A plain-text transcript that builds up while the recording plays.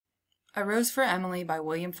I Rose for Emily by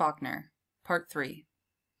William Faulkner, Part 3.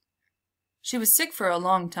 She was sick for a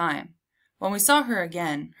long time. When we saw her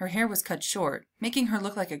again, her hair was cut short, making her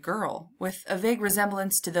look like a girl, with a vague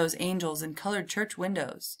resemblance to those angels in colored church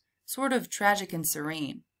windows, sort of tragic and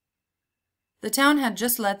serene. The town had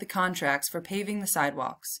just let the contracts for paving the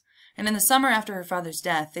sidewalks, and in the summer after her father's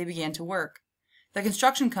death they began to work. The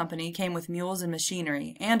construction company came with mules and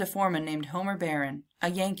machinery, and a foreman named Homer Barron,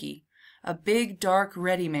 a Yankee, a big, dark,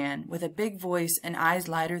 ready man with a big voice and eyes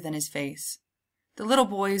lighter than his face. The little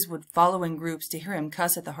boys would follow in groups to hear him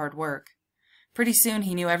cuss at the hard work. Pretty soon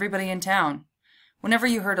he knew everybody in town. Whenever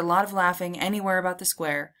you heard a lot of laughing anywhere about the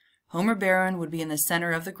square, Homer Barron would be in the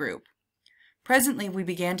center of the group. Presently we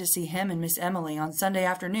began to see him and Miss Emily on Sunday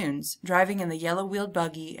afternoons, driving in the yellow-wheeled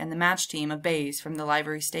buggy and the match team of bays from the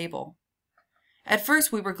livery stable. At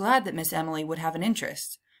first we were glad that Miss Emily would have an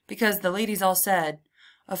interest, because the ladies all said,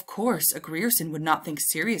 "Of course, a Grierson would not think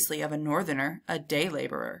seriously of a northerner, a day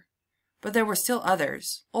laborer." But there were still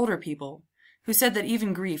others, older people, who said that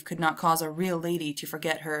even grief could not cause a real lady to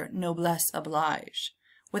forget her noblesse oblige,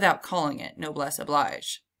 without calling it noblesse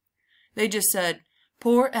oblige. They just said,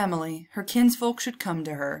 "Poor Emily, her kinsfolk should come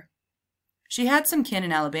to her." She had some kin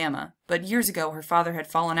in Alabama, but years ago her father had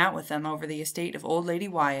fallen out with them over the estate of old Lady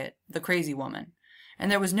Wyatt, the crazy woman,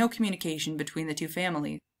 and there was no communication between the two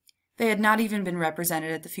families. They had not even been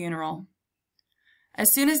represented at the funeral.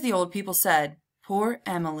 As soon as the old people said, "Poor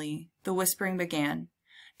Emily," the whispering began.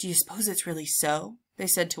 "Do you suppose it's really so?" they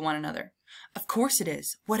said to one another. "Of course it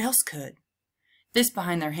is. What else could?" This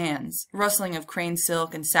behind their hands, rustling of crane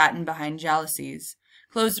silk and satin behind jalousies,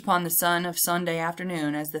 closed upon the sun of Sunday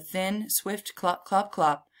afternoon as the thin, swift clop, clop,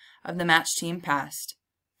 clop of the match team passed.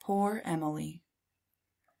 Poor Emily.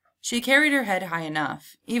 She carried her head high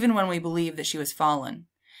enough, even when we believed that she was fallen.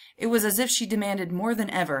 It was as if she demanded more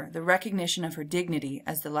than ever the recognition of her dignity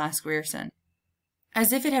as the last Grierson.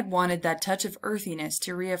 As if it had wanted that touch of earthiness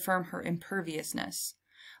to reaffirm her imperviousness.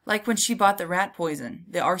 Like when she bought the rat poison,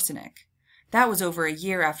 the arsenic. That was over a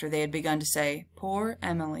year after they had begun to say, "Poor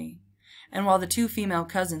Emily," and while the two female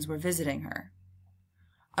cousins were visiting her.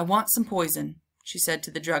 "I want some poison," she said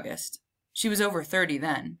to the druggist. She was over 30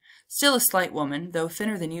 then, still a slight woman, though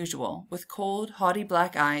thinner than usual, with cold, haughty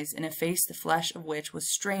black eyes and a face the flesh of which was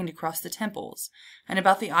strained across the temples and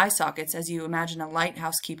about the eye sockets as you imagine a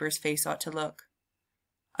light-housekeeper's face ought to look.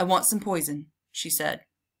 "I want some poison," she said.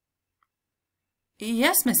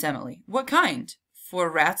 "Yes, Miss Emily. What kind? For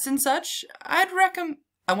rats and such? I'd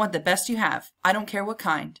I want the best you have. I don't care what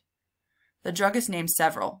kind." The druggist named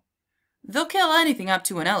several. "They'll kill anything up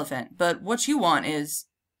to an elephant, but what you want is—"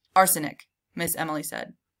 "Arsenic," Miss Emily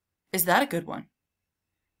said. "Is that a good one?"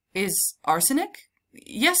 "Is arsenic?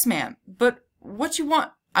 Yes, ma'am. But what you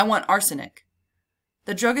want—" "I want arsenic."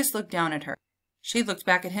 The druggist looked down at her. She looked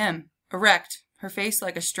back at him, erect, her face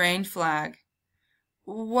like a strained flag.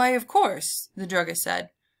 "Why, of course," the druggist said,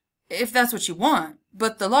 "if that's what you want,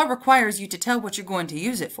 but the law requires you to tell what you're going to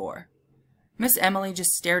use it for." Miss Emily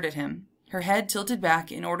just stared at him, her head tilted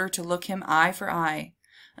back in order to look him eye for eye,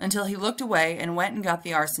 until he looked away and went and got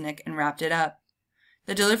the arsenic and wrapped it up.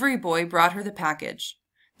 The delivery boy brought her the package.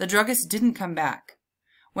 The druggist didn't come back.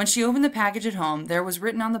 When she opened the package at home, there was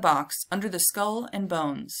written on the box, under the skull and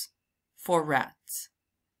bones, "For rats."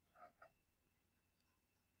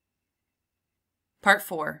 Part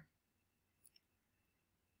 4.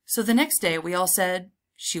 So the next day we all said,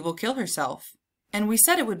 "She will kill herself," and we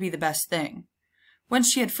said it would be the best thing. When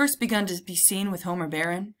she had first begun to be seen with Homer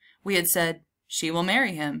Barron, we had said, "She will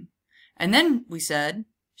marry him," and then we said,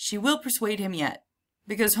 "She will persuade him yet,"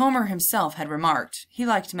 because Homer himself had remarked he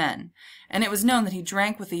liked men, and it was known that he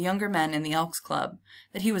drank with the younger men in the Elks Club,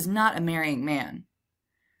 that he was not a marrying man.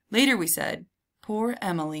 Later we said, "Poor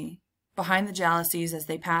Emily," behind the jalousies as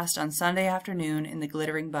they passed on Sunday afternoon in the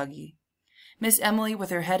glittering buggy. Miss Emily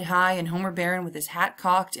with her head high and Homer Barron with his hat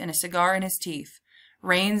cocked and a cigar in his teeth,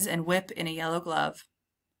 reins and whip in a yellow glove.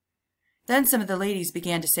 Then some of the ladies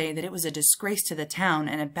began to say that it was a disgrace to the town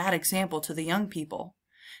and a bad example to the young people.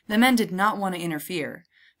 The men did not want to interfere,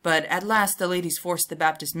 but at last the ladies forced the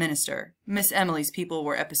Baptist minister, Miss Emily's people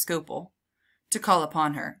were Episcopal, to call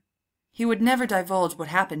upon her. He would never divulge what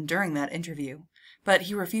happened during that interview, but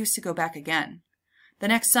he refused to go back again. The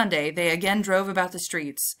next Sunday they again drove about the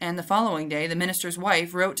streets, and the following day the minister's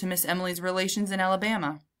wife wrote to Miss Emily's relations in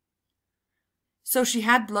Alabama. So she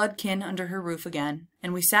had blood kin under her roof again,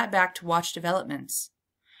 and we sat back to watch developments.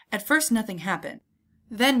 At first nothing happened.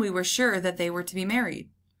 Then we were sure that they were to be married.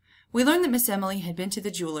 We learned that Miss Emily had been to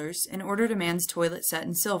the jeweler's and ordered a man's toilet set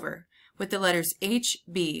in silver, with the letters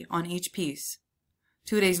H.B. on each piece.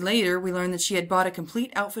 2 days later, we learned that she had bought a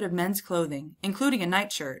complete outfit of men's clothing, including a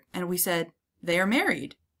nightshirt, and we said, "They are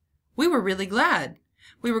married." We were really glad.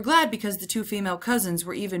 We were glad because the 2 female cousins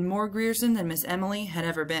were even more Grierson than Miss Emily had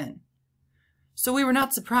ever been. So we were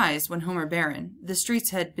not surprised when Homer Barron, the streets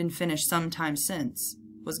had been finished some time since,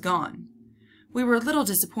 was gone. We were a little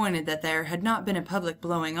disappointed that there had not been a public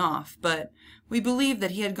blowing off, but we believed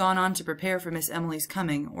that he had gone on to prepare for Miss Emily's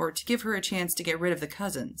coming, or to give her a chance to get rid of the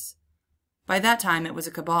cousins. By that time it was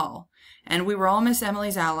a cabal, and we were all Miss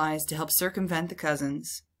Emily's allies to help circumvent the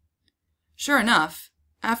cousins. Sure enough,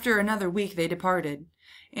 after another week they departed,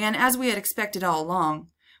 and as we had expected all along,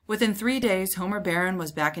 within 3 days Homer Barron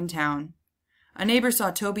was back in town. A neighbor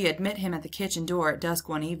saw Toby admit him at the kitchen door at dusk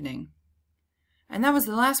one evening. And that was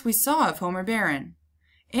the last we saw of Homer Barron,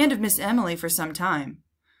 and of Miss Emily for some time.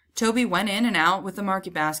 Toby went in and out with the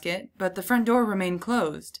market basket, but the front door remained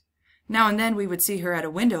closed. Now and then we would see her at a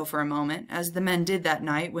window for a moment, as the men did that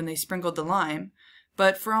night when they sprinkled the lime,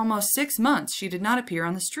 but for almost 6 months she did not appear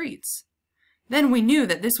on the streets. Then we knew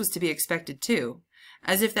that this was to be expected too,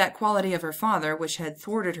 as if that quality of her father, which had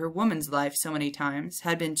thwarted her woman's life so many times,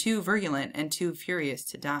 had been too virulent and too furious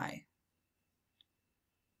to die.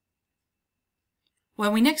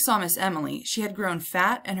 When we next saw Miss Emily, she had grown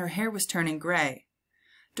fat and her hair was turning gray.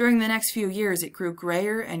 During the next few years it grew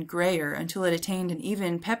grayer and grayer until it attained an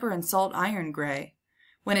even pepper and salt iron gray,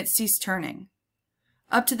 when it ceased turning.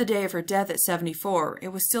 Up to the day of her death at 74, it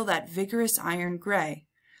was still that vigorous iron gray,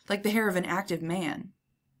 like the hair of an active man.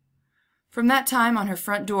 From that time on her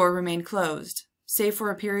front door remained closed, save for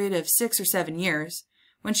a period of 6 or 7 years,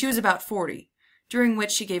 when she was about 40, during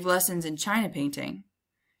which she gave lessons in china painting.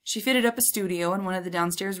 She fitted up a studio in one of the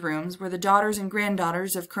downstairs rooms, where the daughters and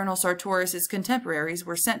granddaughters of Colonel Sartoris's contemporaries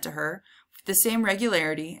were sent to her with the same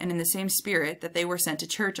regularity and in the same spirit that they were sent to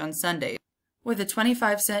church on Sundays, with a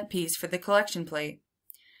 25-cent piece for the collection plate.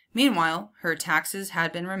 Meanwhile, her taxes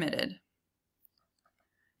had been remitted.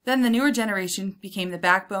 Then the newer generation became the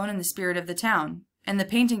backbone and the spirit of the town, and the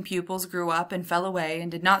painting pupils grew up and fell away and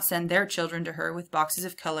did not send their children to her with boxes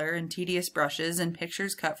of color and tedious brushes and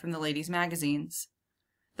pictures cut from the ladies' magazines.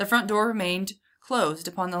 The front door remained closed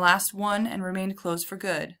upon the last one and remained closed for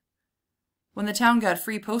good. When the town got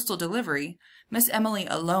free postal delivery, Miss Emily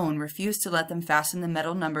alone refused to let them fasten the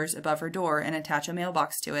metal numbers above her door and attach a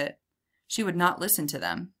mailbox to it. She would not listen to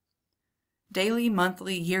them. Daily,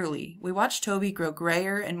 monthly, yearly, we watched Toby grow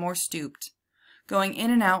grayer and more stooped, going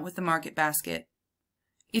in and out with the market basket.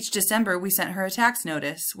 Each December we sent her a tax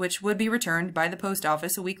notice, which would be returned by the post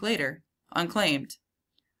office a week later, unclaimed.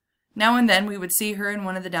 Now and then we would see her in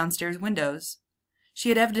one of the downstairs windows. She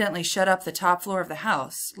had evidently shut up the top floor of the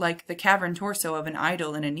house, like the cavern torso of an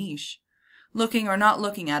idol in a niche, looking or not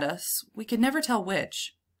looking at us, we could never tell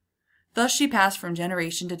which. Thus she passed from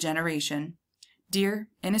generation to generation, dear,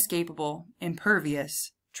 inescapable,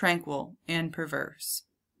 impervious, tranquil, and perverse.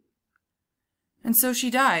 And so she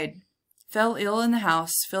died, fell ill in the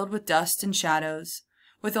house filled with dust and shadows,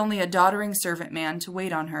 with only a doddering servant man to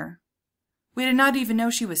wait on her. We did not even know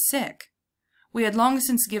she was sick. We had long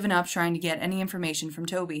since given up trying to get any information from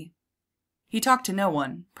Toby. He talked to no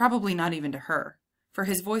one, probably not even to her, for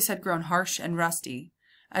his voice had grown harsh and rusty,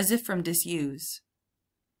 as if from disuse.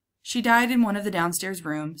 She died in one of the downstairs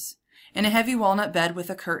rooms, in a heavy walnut bed with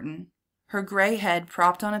a curtain, her gray head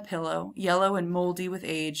propped on a pillow, yellow and moldy with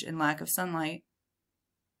age and lack of sunlight.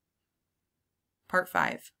 Part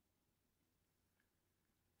 5.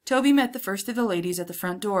 Toby met the first of the ladies at the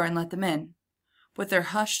front door and let them in, with their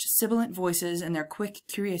hushed, sibilant voices and their quick,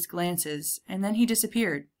 curious glances, and then he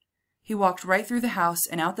disappeared. He walked right through the house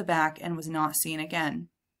and out the back and was not seen again.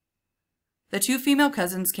 The 2 female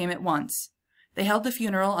cousins came at once. They held the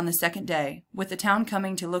funeral on the 2nd day, with the town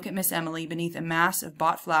coming to look at Miss Emily beneath a mass of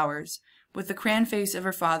bought flowers, with the crayon face of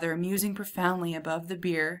her father musing profoundly above the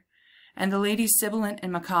bier, and the ladies sibilant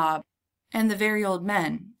and macabre, and the very old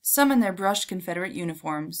men, some in their brushed Confederate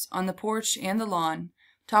uniforms, on the porch and the lawn,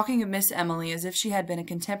 talking of Miss Emily as if she had been a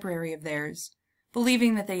contemporary of theirs,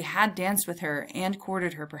 believing that they had danced with her and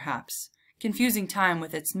courted her perhaps, confusing time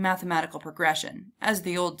with its mathematical progression, as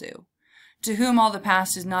the old do, to whom all the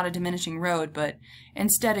past is not a diminishing road, but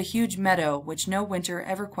instead a huge meadow which no winter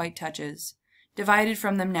ever quite touches, divided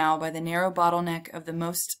from them now by the narrow bottleneck of the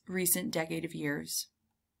most recent decade of years.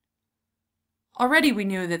 Already we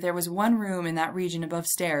knew that there was one room in that region above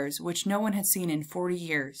stairs which no one had seen in 40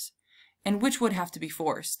 years, and which would have to be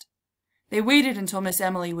forced. They waited until Miss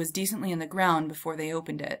Emily was decently in the ground before they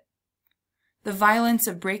opened it. The violence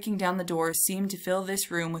of breaking down the door seemed to fill this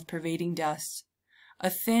room with pervading dust. A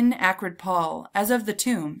thin, acrid pall, as of the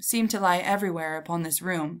tomb, seemed to lie everywhere upon this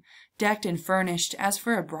room, decked and furnished as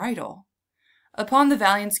for a bridal. Upon the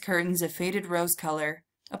Valiant's curtains of faded rose color,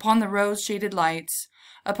 upon the rose-shaded lights,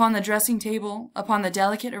 upon the dressing table, upon the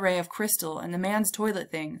delicate array of crystal and the man's toilet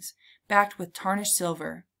things, backed with tarnished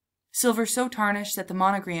silver, silver so tarnished that the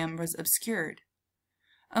monogram was obscured.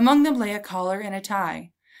 Among them lay a collar and a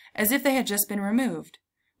tie, as if they had just been removed,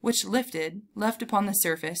 which lifted, left upon the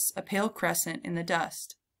surface a pale crescent in the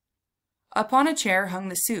dust. Upon a chair hung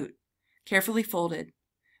the suit, carefully folded,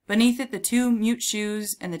 beneath it the 2 mute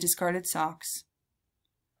shoes and the discarded socks.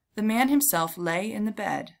 The man himself lay in the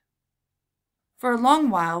bed. For a long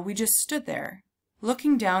while we just stood there,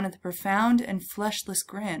 looking down at the profound and fleshless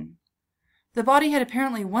grin. The body had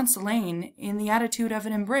apparently once lain in the attitude of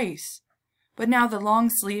an embrace, but now the long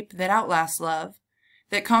sleep that outlasts love,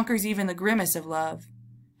 that conquers even the grimace of love,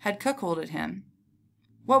 had cuckolded him.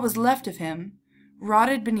 What was left of him,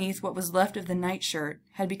 rotted beneath what was left of the nightshirt,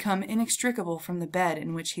 had become inextricable from the bed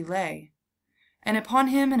in which he lay, and upon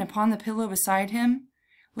him and upon the pillow beside him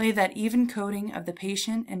lay that even coating of the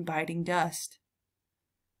patient and biting dust.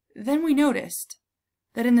 Then we noticed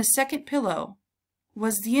that in the second pillow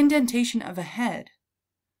was the indentation of a head.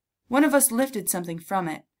 One of us lifted something from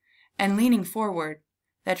it, and leaning forward,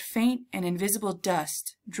 that faint and invisible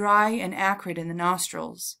dust, dry and acrid in the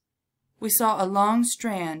nostrils, we saw a long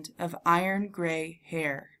strand of iron-gray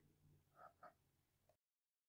hair.